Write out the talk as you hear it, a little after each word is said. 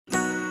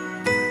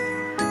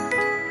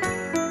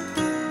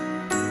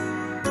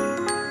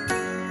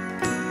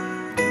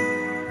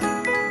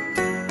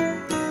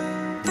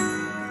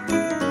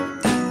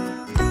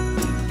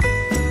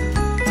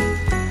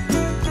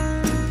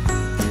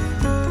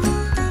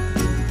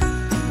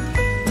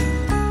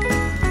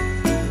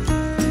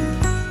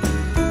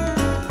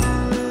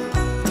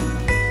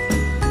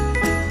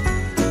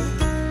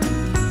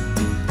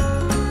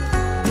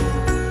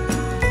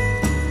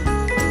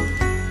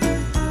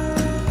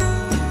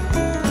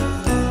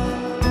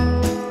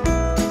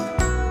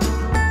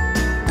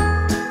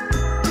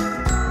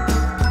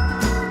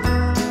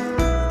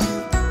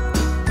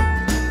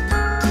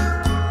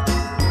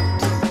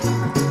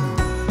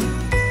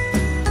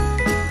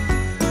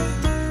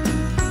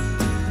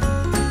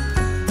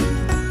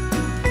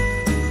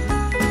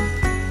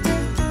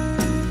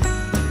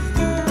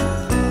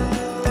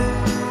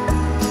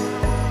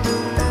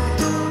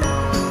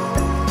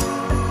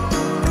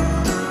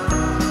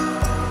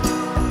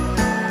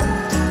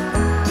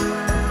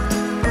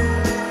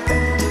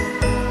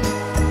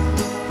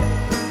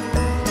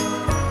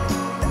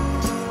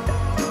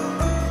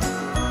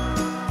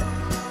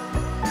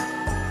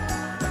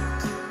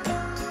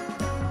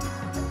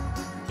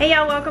Hey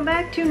y'all, welcome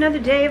back to another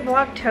day of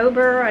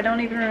October. I don't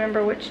even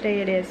remember which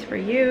day it is for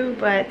you,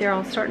 but they're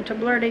all starting to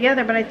blur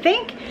together. But I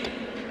think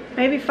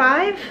maybe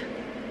 5,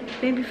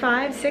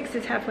 6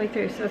 is halfway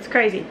through, so it's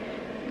crazy.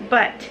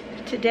 But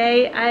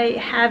today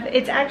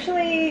it's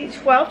actually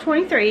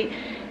 12:23.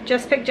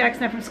 Just picked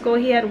Jackson up from school.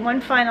 He had one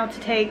final to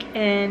take,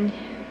 and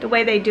the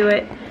way they do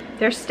it,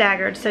 they're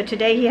staggered. So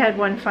today he had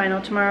one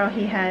final, tomorrow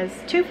he has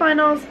 2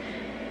 finals,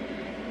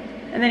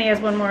 and then he has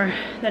one more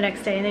the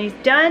next day, and then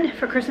he's done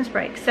for Christmas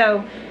break.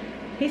 So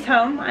he's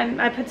home.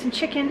 I put some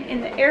chicken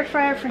in the air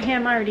fryer for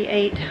him. I already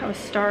ate. I was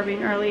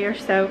starving earlier,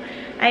 so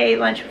I ate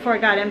lunch before I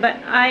got him. But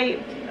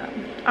I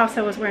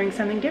also was wearing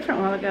something different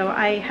a while ago.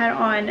 I had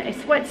on a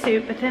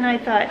sweatsuit, but then I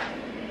thought,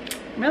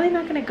 I'm really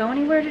not going to go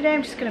anywhere today.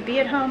 I'm just going to be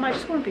at home. I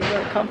just want to be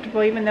really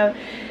comfortable, even though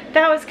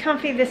that was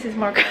comfy. This is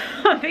more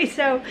comfy,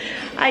 so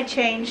I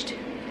changed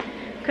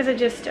because I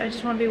just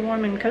want to be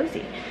warm and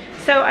cozy.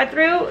 So I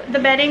threw the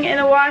bedding in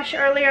the wash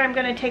earlier. I'm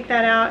going to take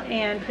that out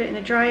and put it in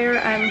the dryer.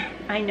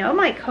 I know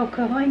my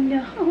Coco, I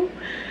know.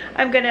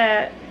 I'm going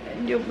to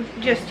do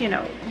just,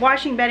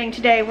 washing bedding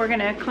today. We're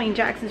going to clean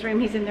Jackson's room.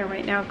 He's in there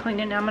right now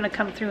cleaning. I'm going to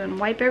come through and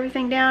wipe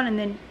everything down and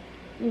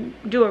then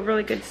do a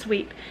really good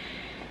sweep.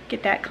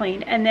 Get that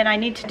clean. And then I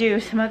need to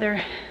do some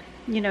other,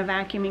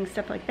 vacuuming,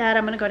 stuff like that.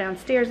 I'm going to go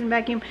downstairs and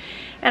vacuum.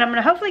 And I'm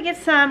going to hopefully get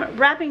some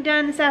wrapping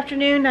done this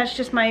afternoon. That's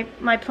just my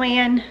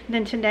plan.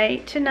 Then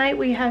tonight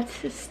we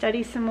have to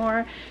study some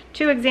more.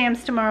 2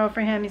 exams tomorrow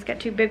for him. He's got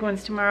 2 big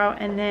ones tomorrow.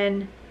 And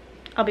then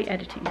I'll be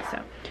editing.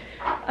 So,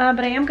 but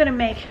I am going to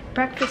make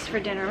breakfast for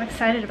dinner. I'm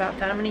excited about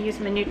that. I'm going to use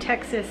my new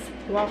Texas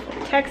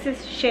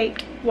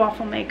shaped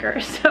waffle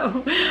maker.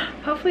 So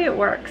hopefully it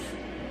works.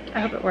 I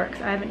hope it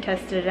works. I haven't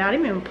tested it out. I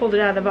haven't even pulled it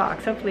out of the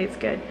box. Hopefully it's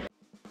good.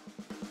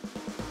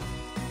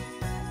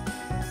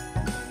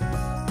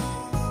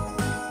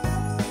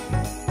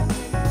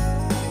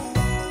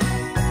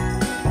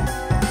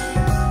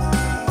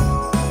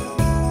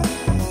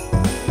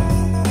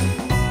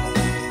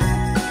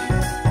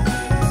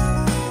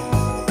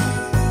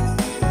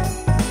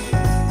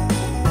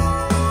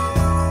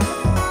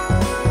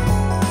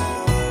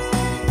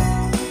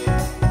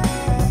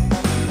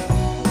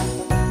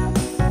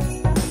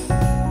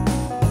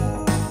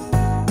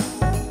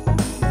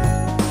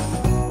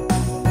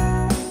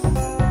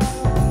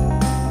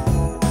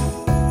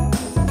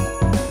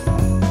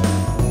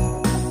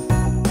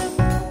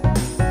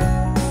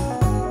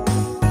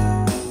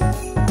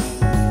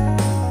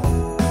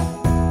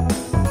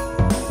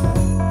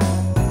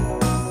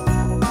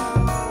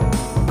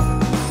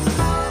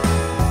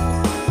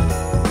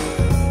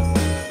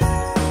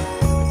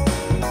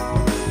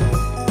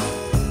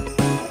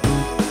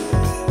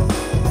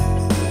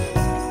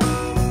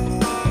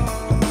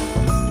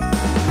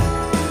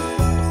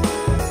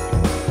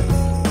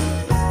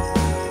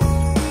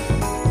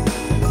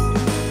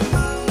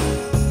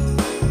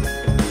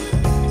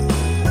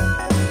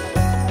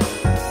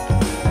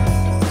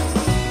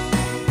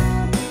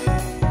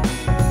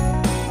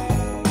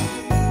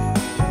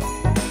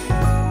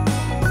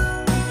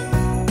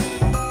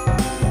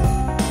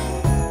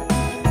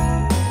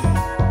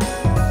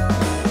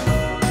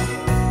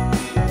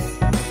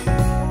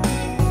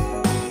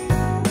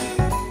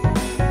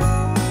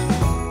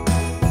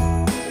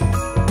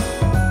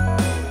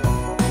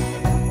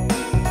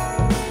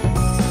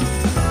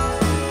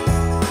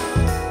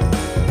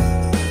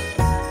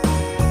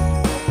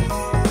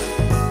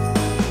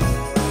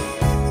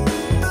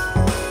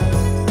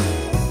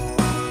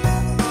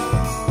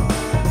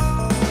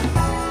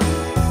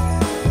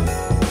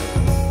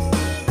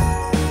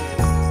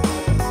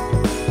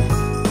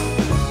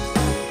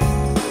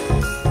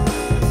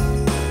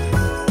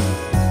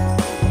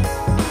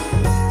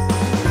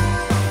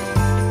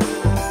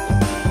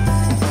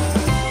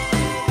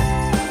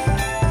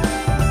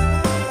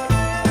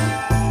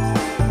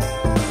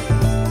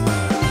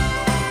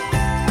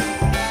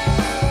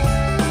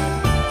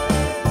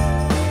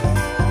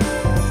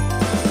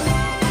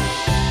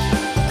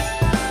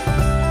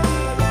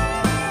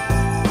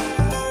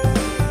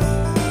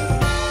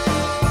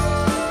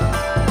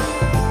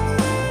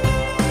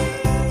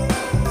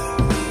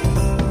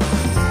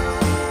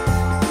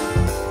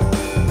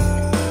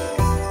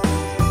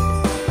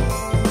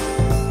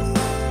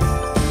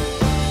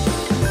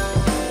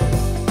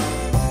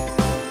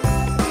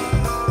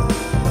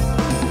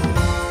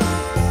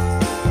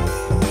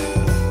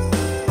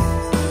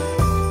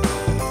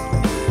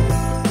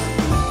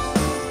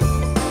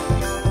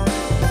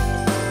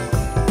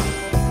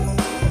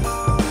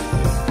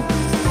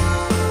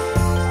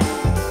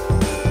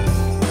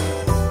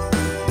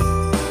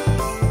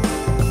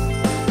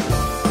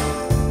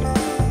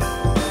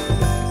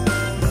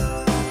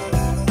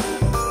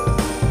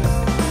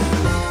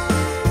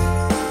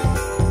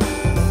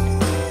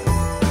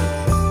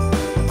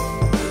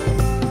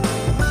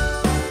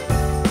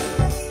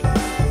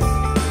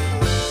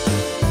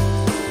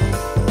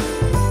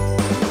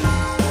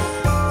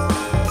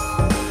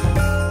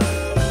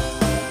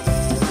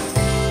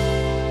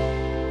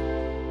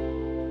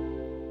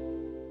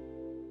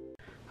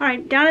 All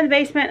right, down in the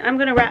basement, I'm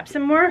gonna wrap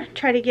some more,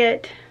 try to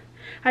get,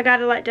 I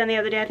got a lot done the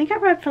other day. I think I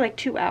wrapped for like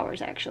 2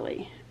 hours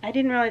actually. I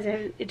didn't realize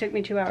it took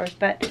me 2 hours,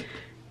 but it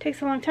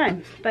takes a long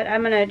time. But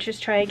I'm gonna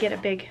just try to get a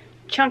big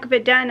chunk of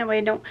it done. That way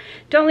I don't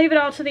leave it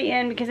all to the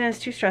end, because then it's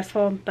too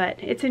stressful. But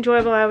it's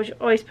enjoyable. I would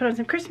always put on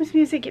some Christmas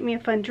music, get me a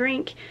fun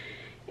drink,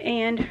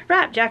 and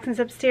wrap. Jackson's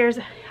upstairs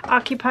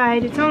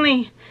occupied. It's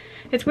weird.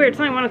 It's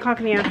only 1 o'clock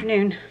in the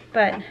afternoon,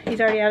 but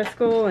he's already out of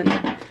school and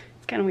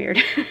it's kind of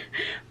weird.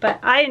 But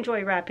I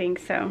enjoy wrapping,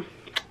 so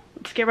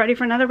let's get ready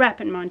for another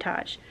wrapping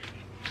montage.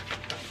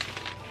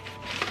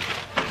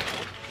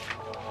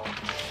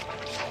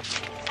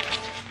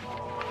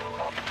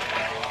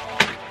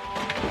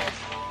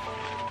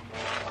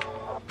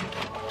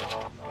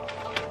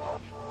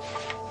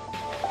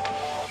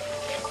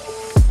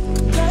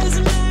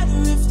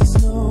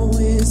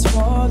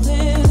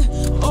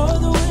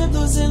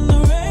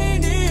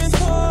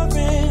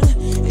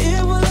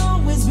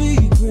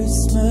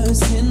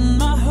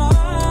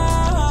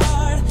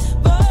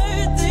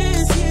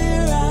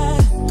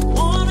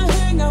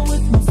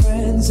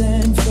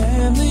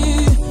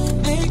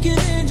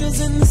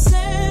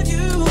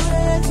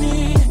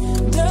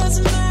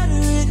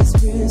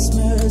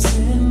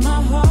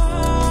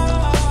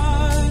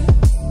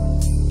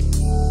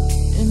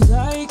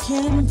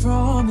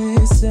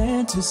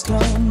 Santa's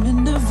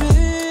coming to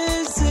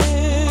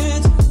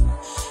visit.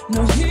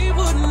 No, he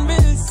wouldn't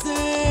miss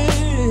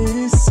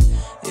this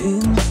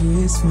in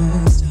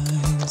Christmas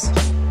times.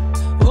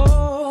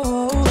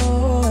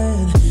 Oh,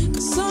 and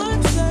the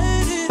sun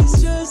said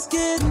it's just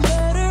getting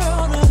better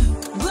on a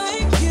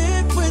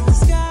blanket with the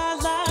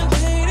skyline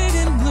painted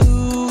in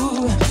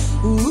blue.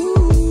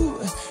 Ooh,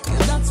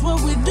 yeah, that's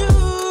what we do.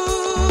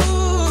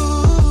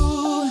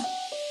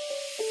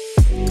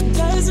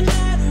 Doesn't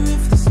matter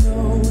if the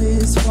snow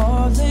is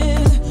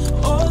falling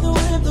or the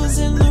wind blows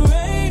and the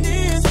rain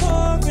is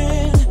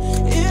pouring.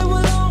 It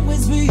will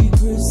always be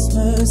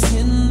Christmas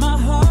in my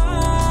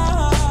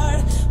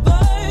heart.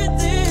 But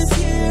this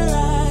year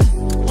I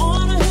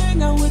wanna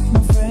hang out with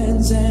my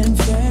friends and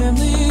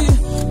family,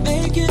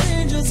 making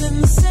angels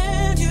in the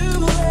sand.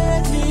 You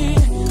and me.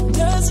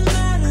 Doesn't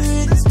matter,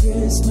 it's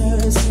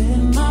Christmas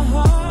in my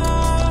heart.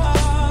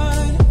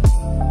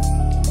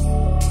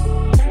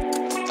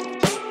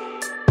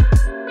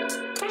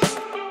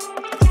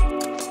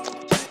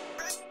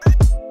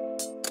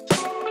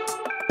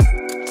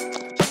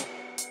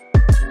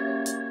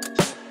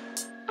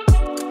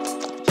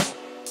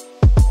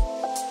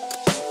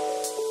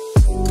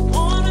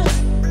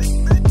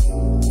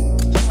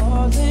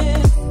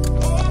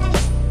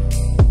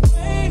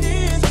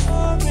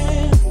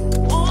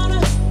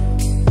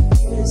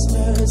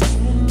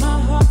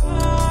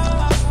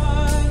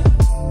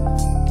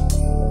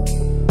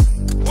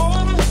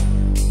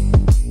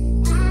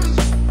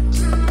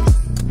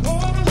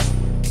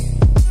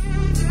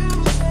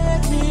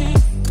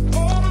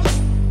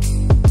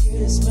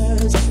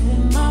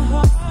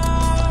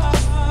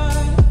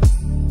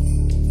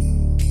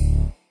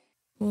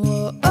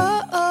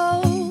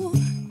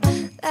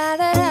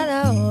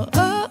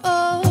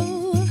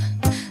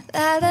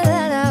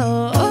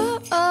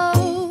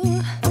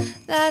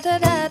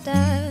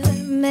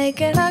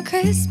 Making our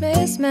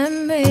Christmas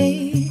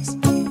memories.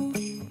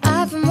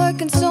 I've been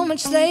working so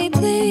much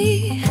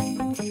lately,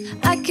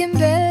 I can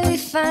barely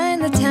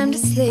find the time to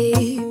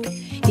sleep.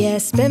 Yeah, I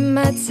spend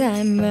my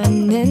time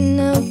running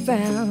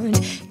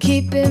around,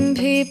 keeping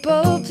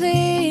people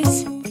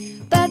pleased.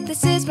 But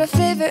this is my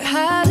favorite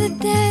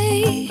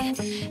holiday.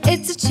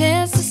 It's a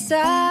chance to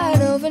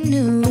start over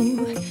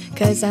new,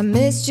 'cause I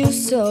missed you,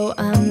 so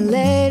I'm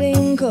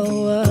letting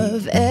go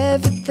of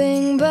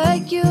everything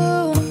but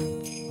you.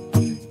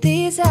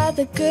 These are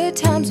the good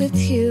times with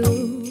you.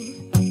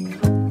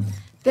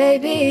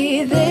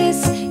 Baby,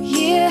 this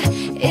year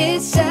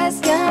it's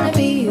just gonna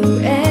be you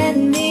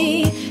and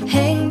me.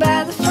 Hang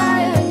by the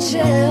fire and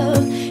chill.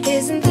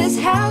 Isn't this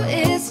how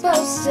it's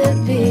supposed to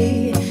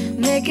be?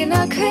 Making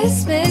our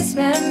Christmas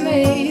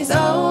memories.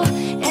 Oh,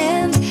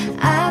 and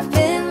I've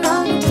been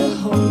longing to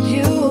hold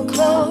you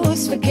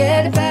close.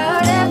 Forget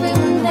about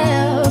everyone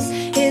else.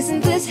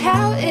 Isn't this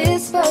how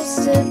it's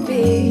supposed to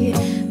be?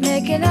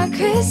 Making our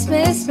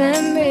Christmas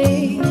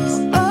memories.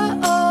 Oh,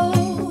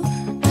 oh,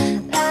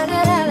 la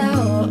da da da,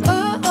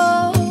 oh,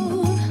 oh,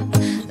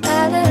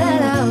 la da da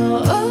da,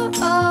 oh,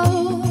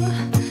 oh,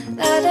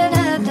 la da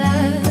da da.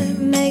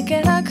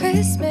 Making our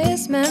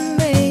Christmas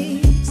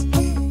memories.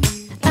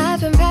 I've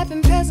been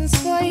wrapping presents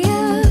for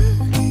you.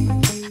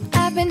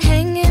 I've been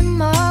hanging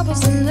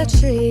marbles in the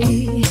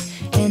tree,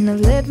 and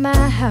I've lit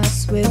my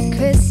house with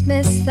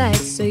Christmas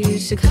lights. So you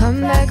should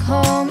come back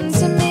home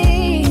to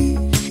me.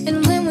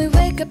 And when we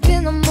wake up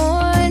in the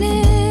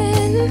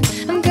morning,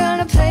 I'm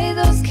gonna play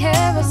those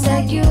carols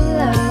that you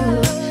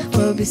love.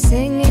 We'll be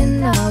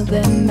singing all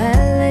the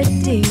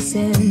melodies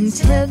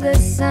until the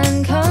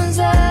sun comes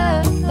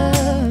up.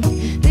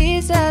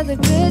 These are the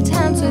good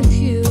times with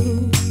you.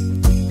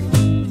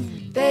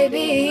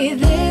 Baby,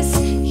 this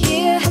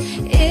year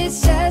it's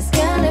just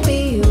gonna be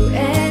you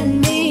and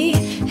me.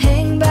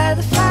 Hang by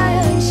the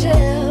fire and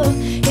chill.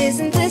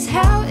 Isn't this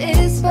how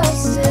it's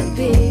supposed to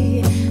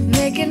be?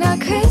 Making our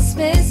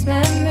Christmas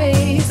Christmas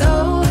memories.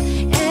 Oh,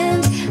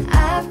 and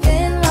I've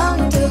been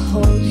longing to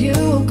hold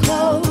you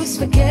close.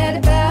 Forget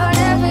about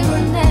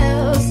everyone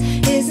else.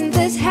 Isn't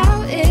this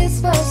how it's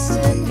supposed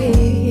to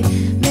be?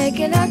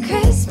 Making our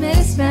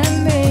Christmas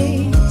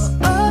memories.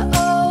 Oh,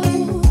 oh,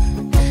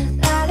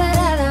 la da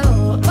da da,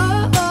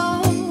 oh,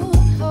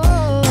 oh,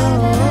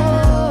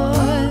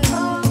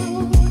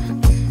 oh,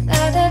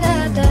 la da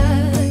da da,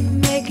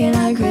 making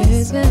our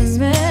Christmas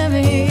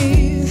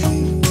memories.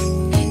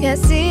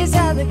 Yes, these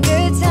are the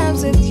good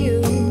times with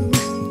you.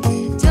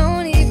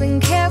 Don't even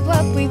care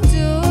what we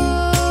do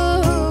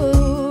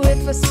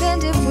if I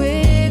spend it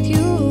with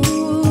you.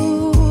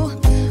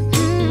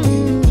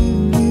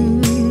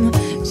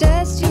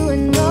 Just you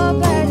and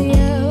nobody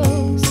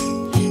else.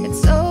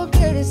 It's so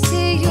good to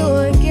see you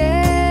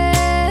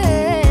again,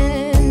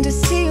 to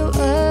see you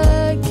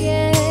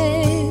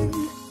again.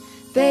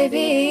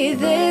 Baby,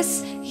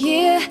 this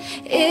year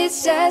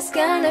it's just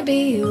gonna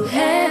be you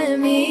and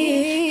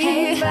me.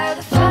 Hanging by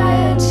the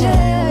fire chill.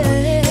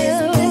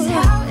 Isn't this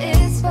how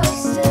it's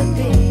supposed to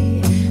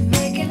be?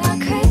 Making our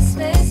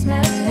Christmas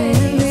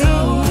memories.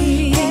 Oh,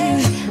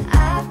 yeah.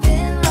 I've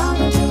been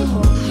longing to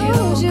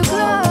hold you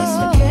close.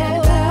 Forget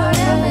about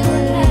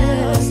everyone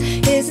else.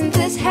 Isn't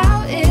this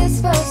how it's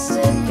supposed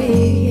to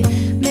be?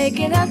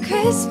 Making our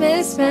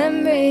Christmas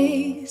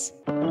memories.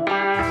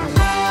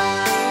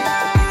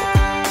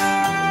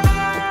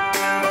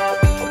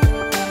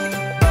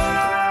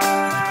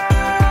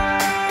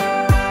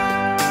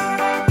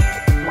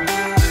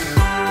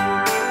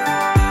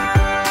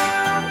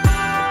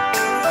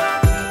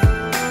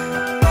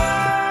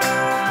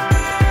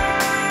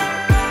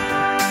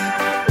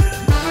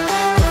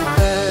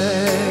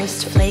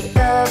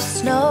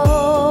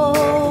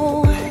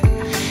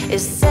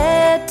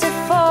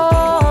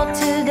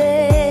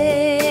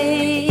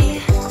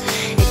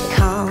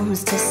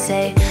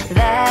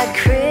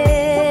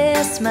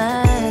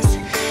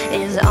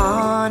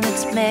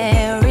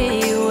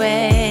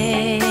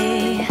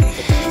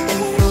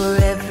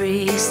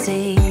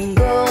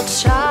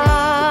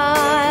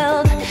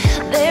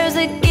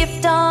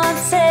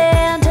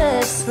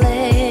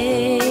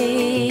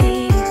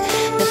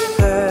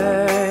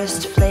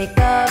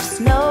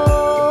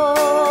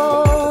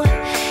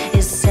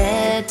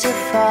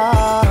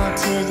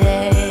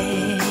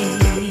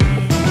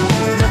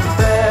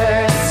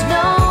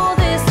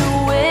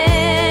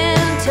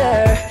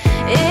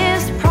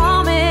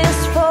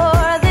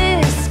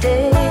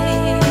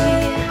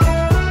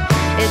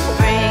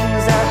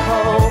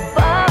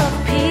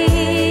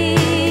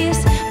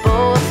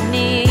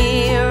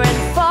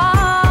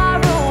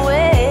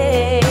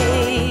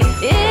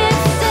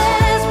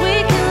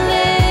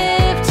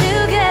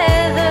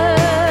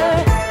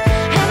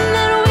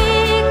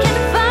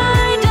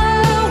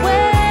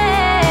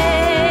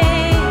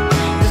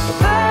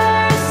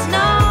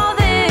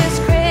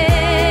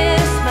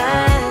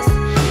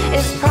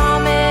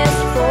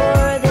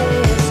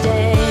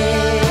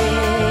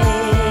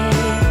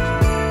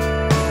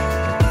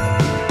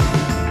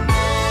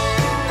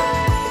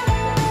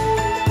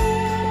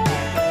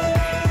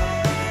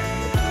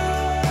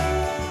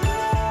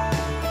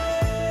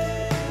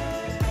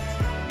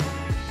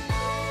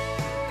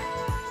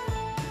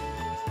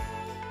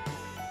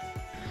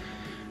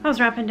 I was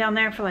wrapping down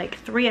there for like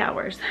 3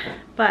 hours,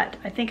 but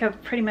I think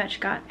I've pretty much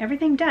got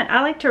everything done.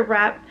 I like to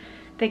wrap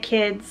the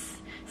kids'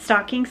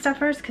 stocking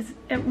stuffers because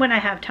when I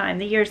have time,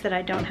 the years that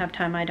I don't have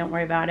time, I don't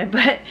worry about it,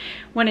 but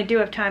when I do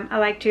have time, I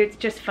like to. It's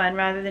just fun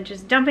rather than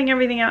just dumping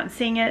everything out and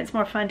seeing it. It's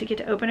more fun to get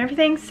to open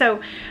everything,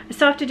 so I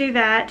still have to do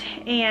that.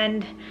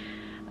 And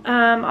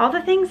all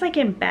the things like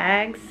in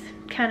bags,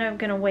 kind of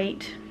gonna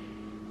wait,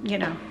 you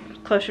know,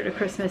 closer to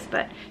Christmas.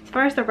 But as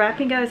far as the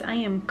wrapping goes, I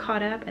am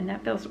caught up and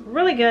that feels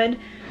really good.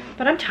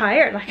 But I'm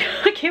tired. Like,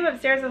 I came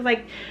upstairs, I was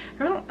like,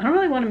 I don't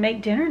really want to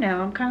make dinner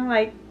now. I'm kind of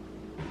like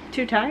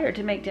too tired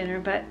to make dinner.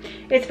 But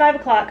it's 5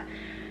 o'clock.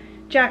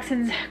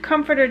 Jackson's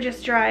comforter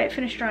just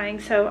finished drying,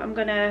 so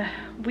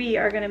we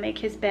are gonna make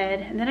his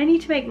bed, and then I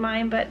need to make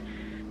mine, but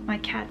my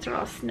cats are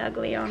all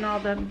snuggly on all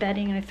the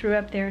bedding I threw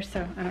up there,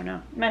 so I don't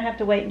know. Might have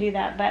to wait and do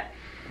that, but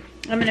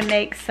I'm gonna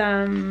make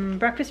some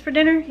breakfast for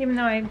dinner, even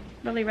though I'd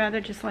really rather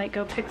just like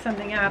go pick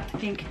something up. I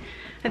think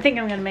I'm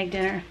gonna make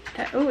dinner.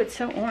 Oh, it's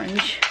so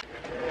orange.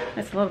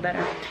 That's a little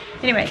better.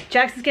 Anyway,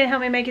 Jackson's gonna help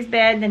me make his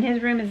bed, then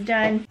his room is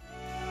done.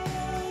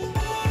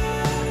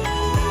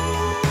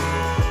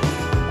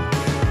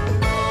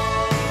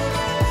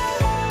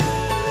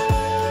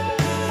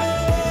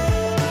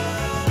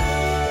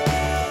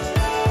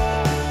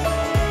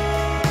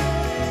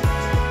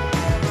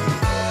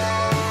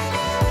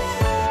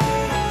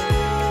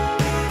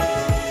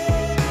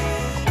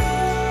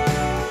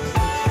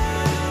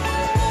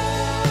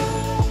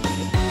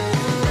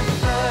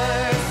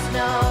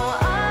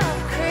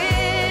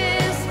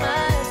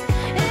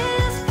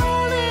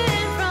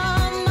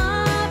 From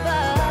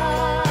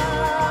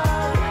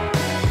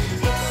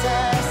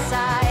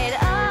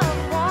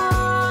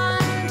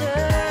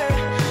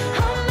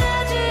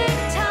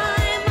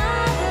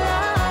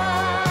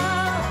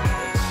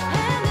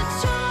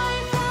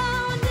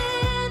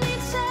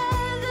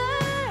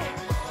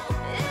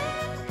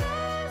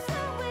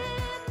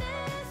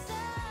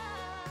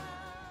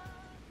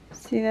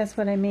See, that's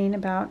what I mean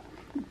about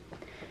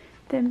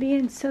them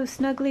being so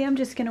snuggly. I'm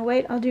just gonna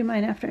wait. I'll do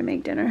mine after I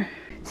make dinner.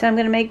 So I'm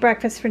gonna make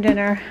breakfast for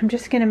dinner. I'm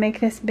just gonna make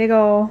this big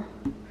ol'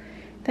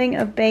 thing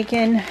of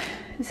bacon.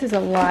 This is a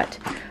lot.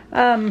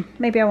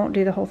 Maybe I won't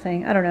do the whole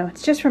thing. I don't know.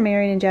 It's just for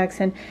Marion and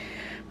Jackson.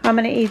 I'm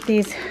gonna eat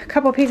these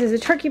couple pieces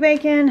of turkey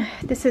bacon.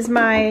 This is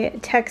my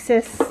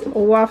Texas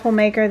waffle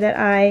maker that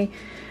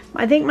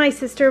I think my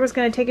sister was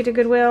gonna take it to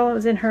Goodwill. It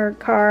was in her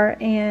car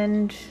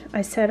and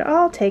I said, oh,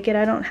 I'll take it.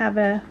 I don't have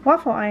a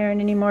waffle iron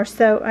anymore.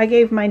 So I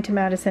gave mine to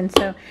Madison.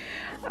 So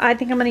I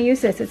think I'm gonna use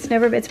this.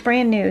 It's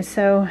brand new.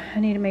 So I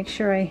need to make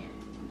sure I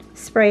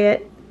spray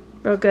it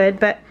real good.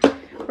 But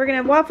we're gonna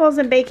have waffles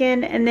and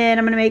bacon, and then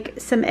I'm gonna make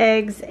some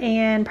eggs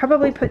and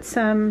probably put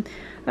some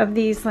of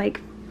these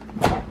like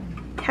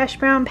hash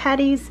brown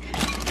patties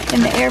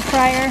in the air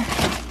fryer.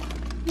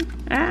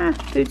 Ah,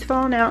 food's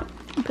falling out.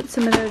 I'll put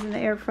some of those in the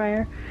air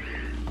fryer.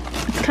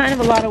 It's kind of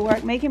a lot of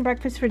work. Making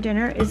breakfast for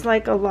dinner is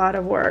like a lot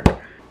of work,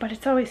 but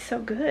it's always so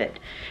good.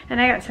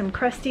 And I got some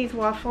Krusteaz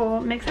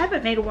waffle mix. I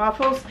haven't made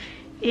waffles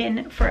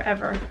in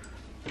forever.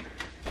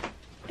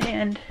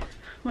 And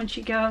once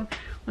you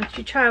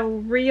try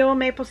real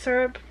maple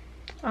syrup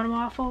on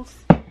waffles,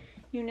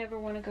 you never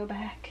want to go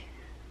back.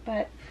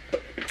 But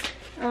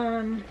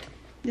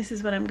this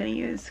is what I'm going to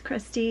use.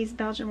 Krusteaz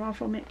Belgian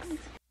waffle mix.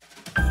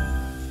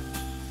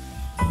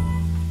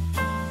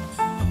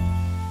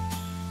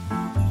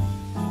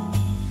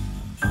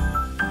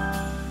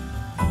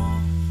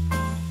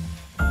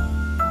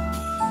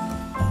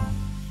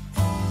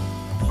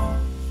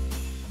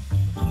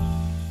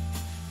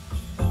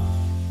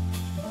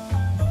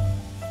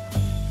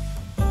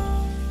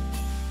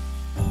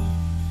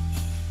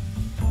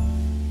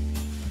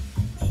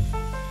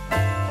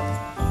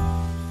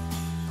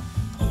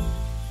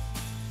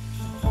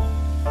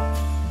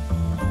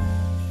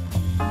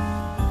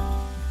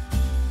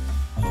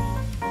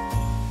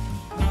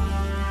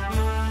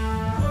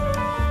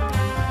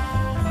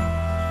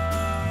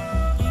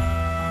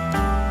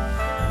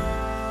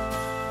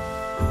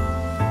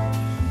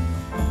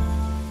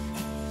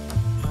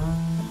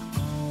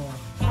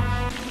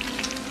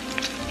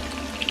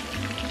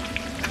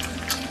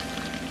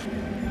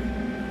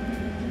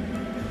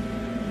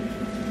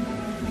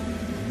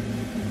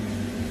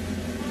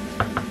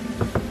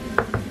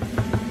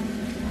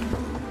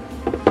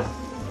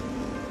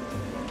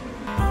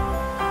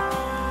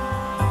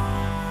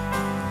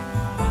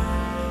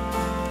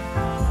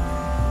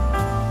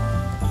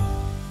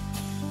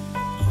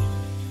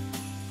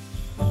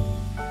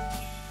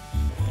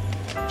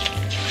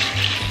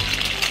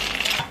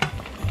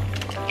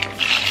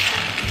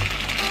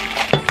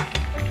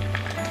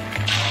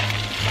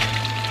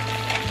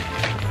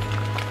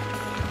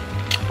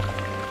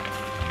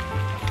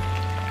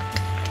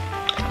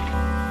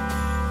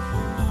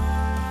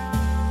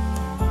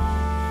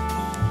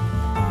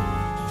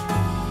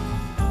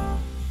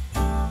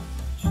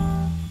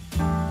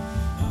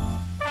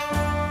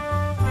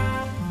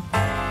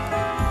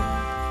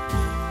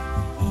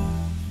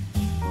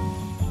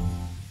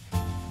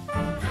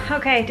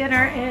 Okay,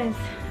 dinner is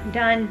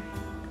done.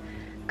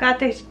 Got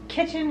the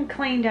kitchen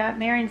cleaned up.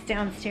 Marion's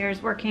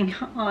downstairs working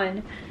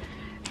on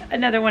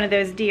another one of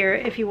those deer.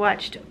 If you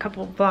watched a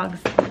couple of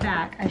vlogs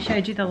back, I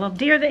showed you the little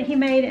deer that he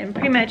made, and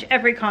pretty much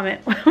every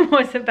comment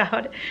was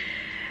about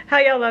how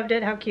y'all loved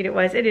it, how cute it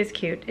was. It is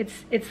cute.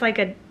 It's like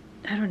a,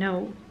 I don't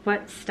know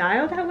what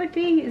style that would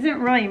be.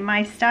 Isn't really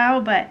my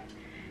style, but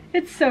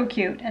it's so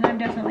cute, and I'm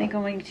definitely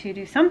going to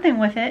do something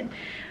with it.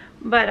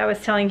 But I was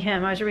telling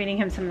him, I was reading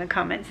him some of the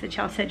comments that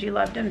y'all said you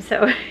loved him,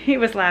 so he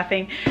was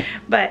laughing.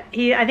 But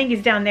I think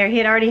he's down there. He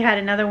had already had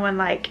another one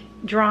like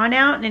drawn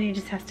out, and he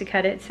just has to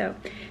cut it. So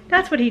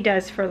that's what he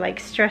does for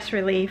like stress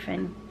relief,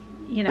 and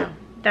you know,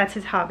 that's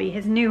his hobby.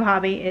 His new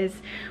hobby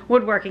is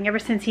woodworking, ever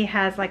since he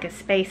has like a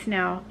space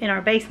now in our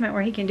basement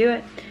where he can do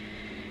it.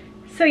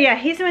 So yeah,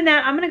 he's doing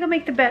that. I'm gonna go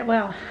make the bed.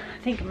 Well,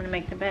 I think I'm gonna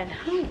make the bed.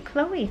 Oh,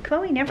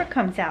 Chloe never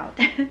comes out.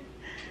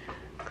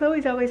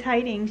 Chloe's always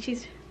hiding.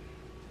 She's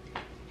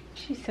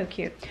so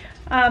cute.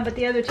 But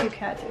the other two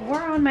cats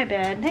were on my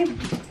bed.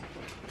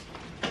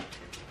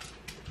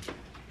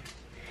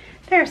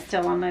 They're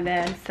still on my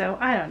bed, so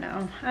I don't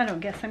know. I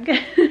don't guess I'm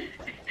good.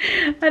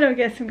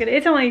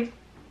 It's only,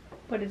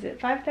 what is it,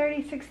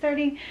 5:30,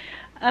 6:30?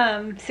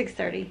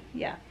 6:30,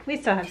 yeah. We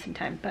still have some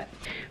time, but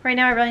right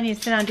now I really need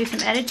to sit down and do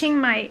some editing.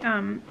 My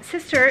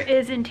sister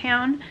is in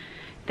town.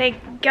 They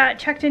got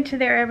checked into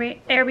their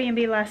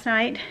Airbnb last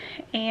night,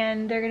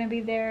 and they're gonna be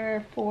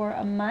there for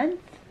a month.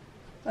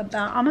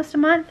 About almost a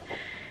month.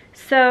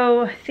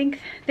 So I think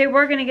they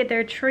were going to get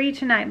their tree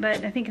tonight,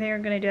 but I think they were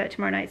going to do it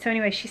tomorrow night. So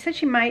anyway, she said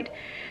she might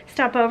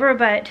stop over,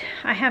 but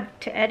I have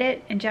to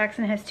edit, and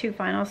Jackson has 2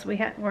 finals we're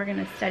going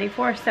to study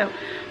for. So I'm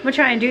going to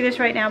try and do this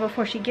right now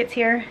before she gets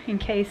here, in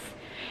case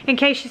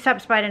she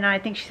stops by tonight. I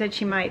think she said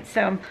she might.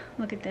 So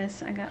look at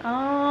this. I got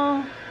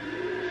all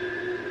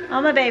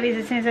my babies.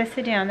 As soon as I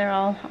sit down, they're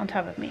all on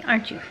top of me.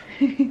 Aren't you?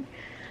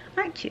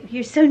 Aren't you?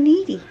 You're so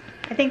needy.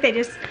 I think they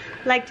just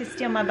like to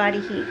steal my body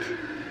heat.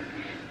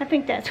 I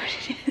think that's what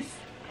it is.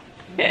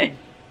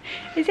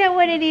 Is that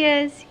what it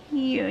is?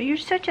 You're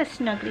such a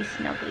snuggly.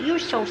 You're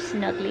so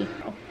snuggly.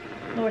 Oh,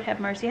 Lord have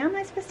mercy. How am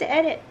I supposed to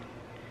edit?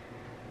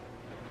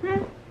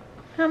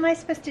 How am I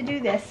supposed to do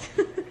this?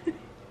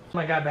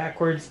 I got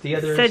backwards. The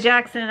others. So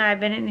Jackson and I have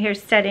been in here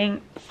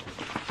studying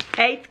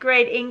 8th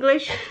grade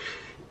English.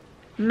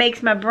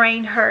 Makes my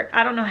brain hurt.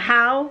 I don't know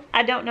how.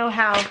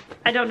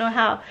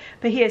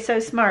 But he is so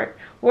smart.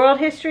 World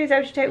history, is that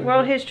what you take?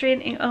 World history,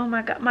 and oh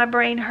my God, my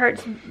brain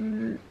hurts.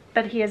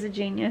 But he is a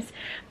genius.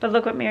 But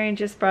look what Marion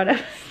just brought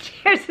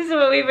upstairs. This is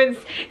what we've been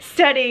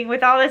studying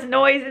with all this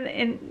noise.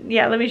 And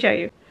yeah, let me show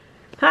you.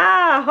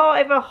 I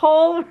have a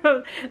whole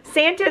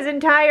Santa's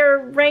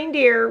entire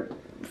reindeer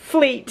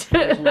fleet. No,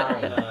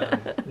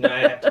 I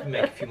have to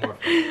make a few more.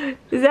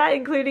 Is that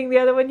including the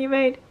other one you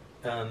made?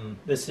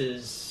 This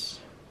is,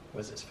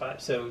 was this 5?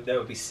 So that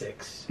would be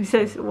 6.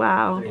 So,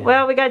 wow.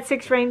 Well, we got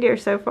 6 reindeer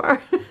so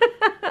far.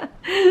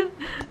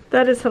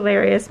 That is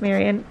hilarious,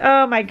 Marion.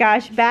 Oh my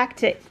gosh, back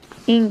to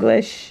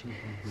English.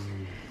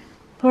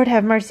 Lord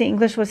have mercy,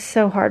 English was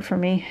so hard for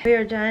me. We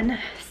are done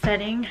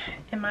studying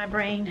and my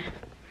brain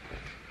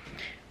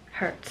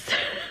hurts.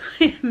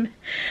 I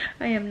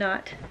am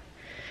not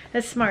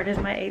as smart as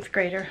my 8th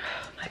grader.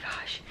 Oh my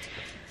gosh.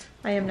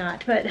 I am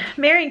not. But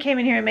Marion came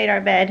in here and made our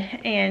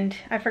bed, and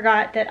I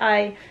forgot that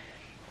I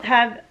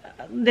have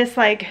this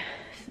like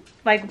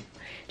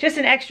just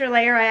an extra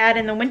layer I add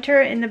in the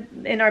winter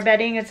in our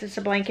bedding. It's just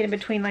a blanket in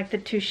between like the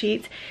 2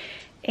 sheets.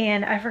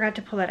 And I forgot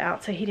to pull it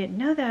out, so he didn't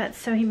know that,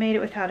 so he made it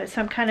without it. So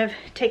I'm kind of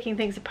taking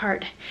things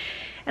apart.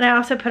 And I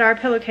also put our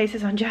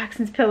pillowcases on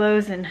Jackson's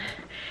pillows and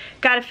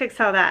gotta fix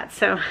all that.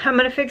 So I'm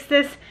gonna fix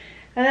this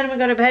and then I'm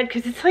gonna go to bed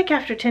because it's like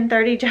after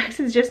 10:30.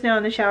 Jackson's just now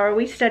in the shower.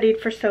 We studied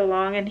for so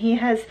long and he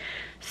has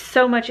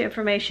so much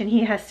information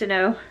he has to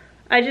know.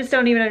 I just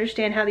don't even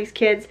understand how these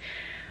kids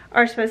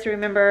are supposed to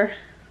remember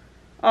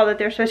all that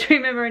they're supposed to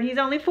remember, and he's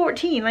only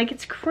 14. Like,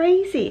 it's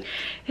crazy.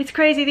 It's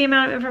crazy the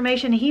amount of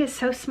information. He is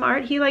so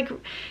smart. He like is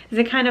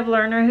the kind of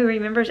learner who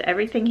remembers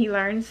everything he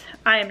learns.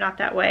 I am not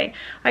that way.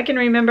 I can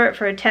remember it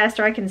for a test,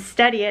 or I can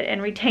study it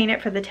and retain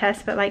it for the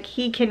test, but like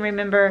he can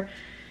remember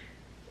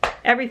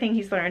everything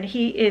he's learned.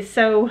 He is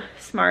so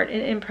smart.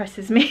 It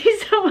impresses me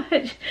so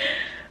much.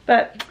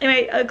 But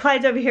anyway,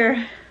 Clyde's over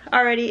here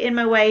already in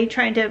my way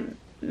trying to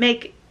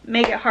make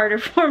it harder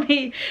for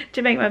me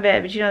to make my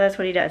bed, but you know that's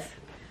what he does.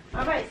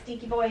 All right,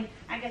 stinky boy,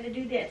 I gotta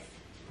do this.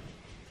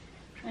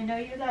 I know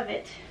you love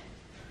it.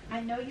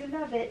 I know you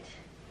love it.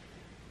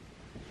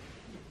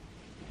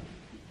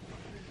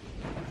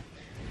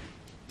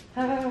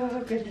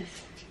 Oh, goodness.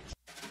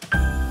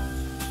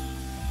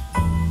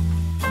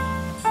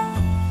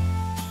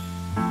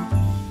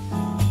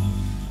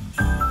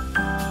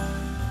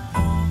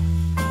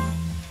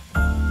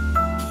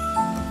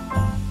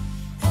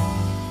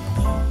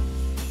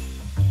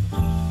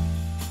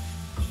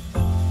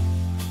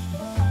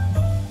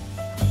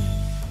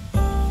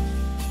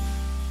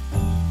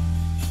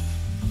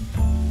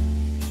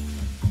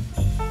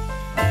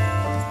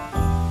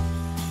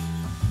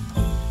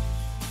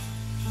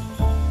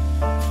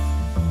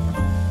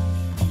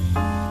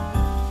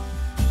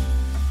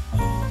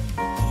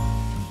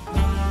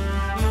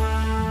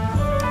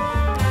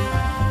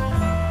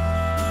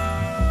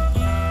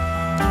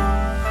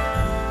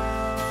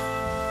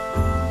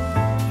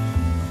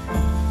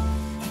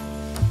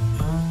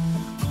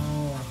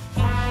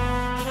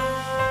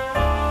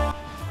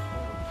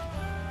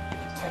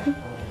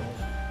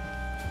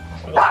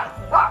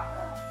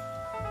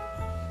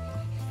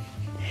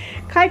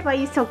 Clyde, why are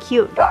you so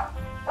cute? Bubba.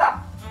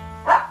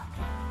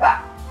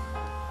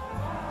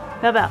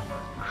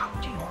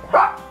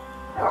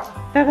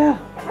 Bubba.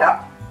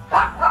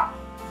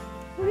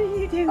 What are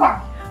you doing?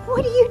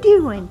 What are you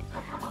doing?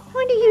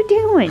 What are you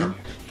doing? All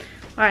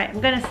right, I'm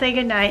gonna say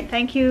goodnight.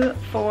 Thank you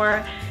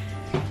for,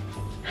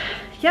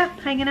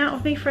 hanging out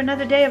with me for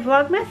another day of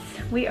Vlogmas.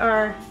 We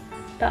are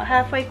about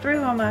halfway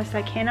through almost.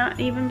 I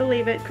cannot even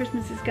believe it.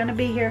 Christmas is gonna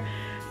be here.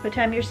 By the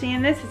time you're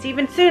seeing this, it's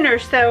even sooner.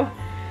 So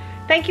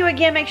thank you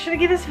again. Make sure to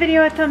give this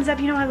video a thumbs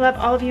up. You know I love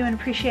all of you and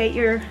appreciate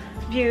your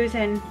views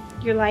and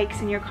your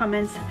likes and your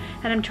comments.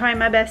 And I'm trying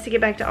my best to get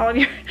back to all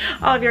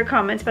of your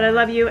comments. But I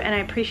love you and I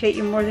appreciate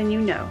you more than you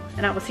know.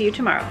 And I will see you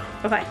tomorrow.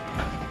 Bye-bye.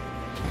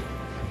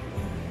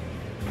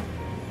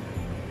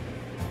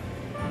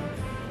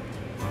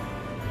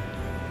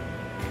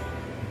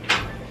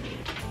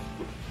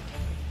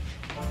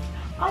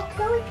 Oh,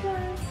 Chloe,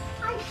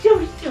 I'm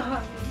so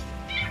sorry.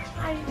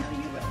 I know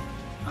you were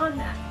on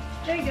that.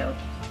 There you go.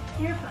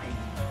 You're fine.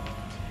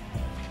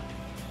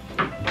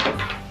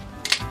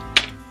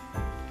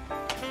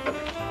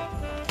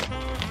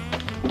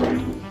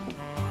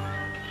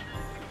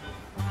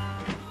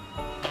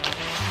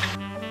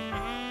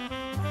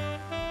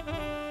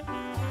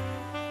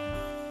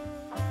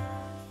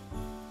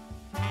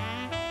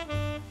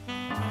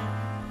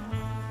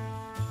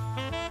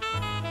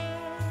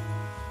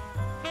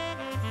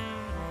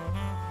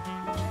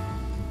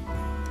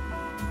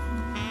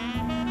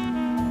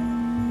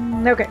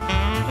 Okay.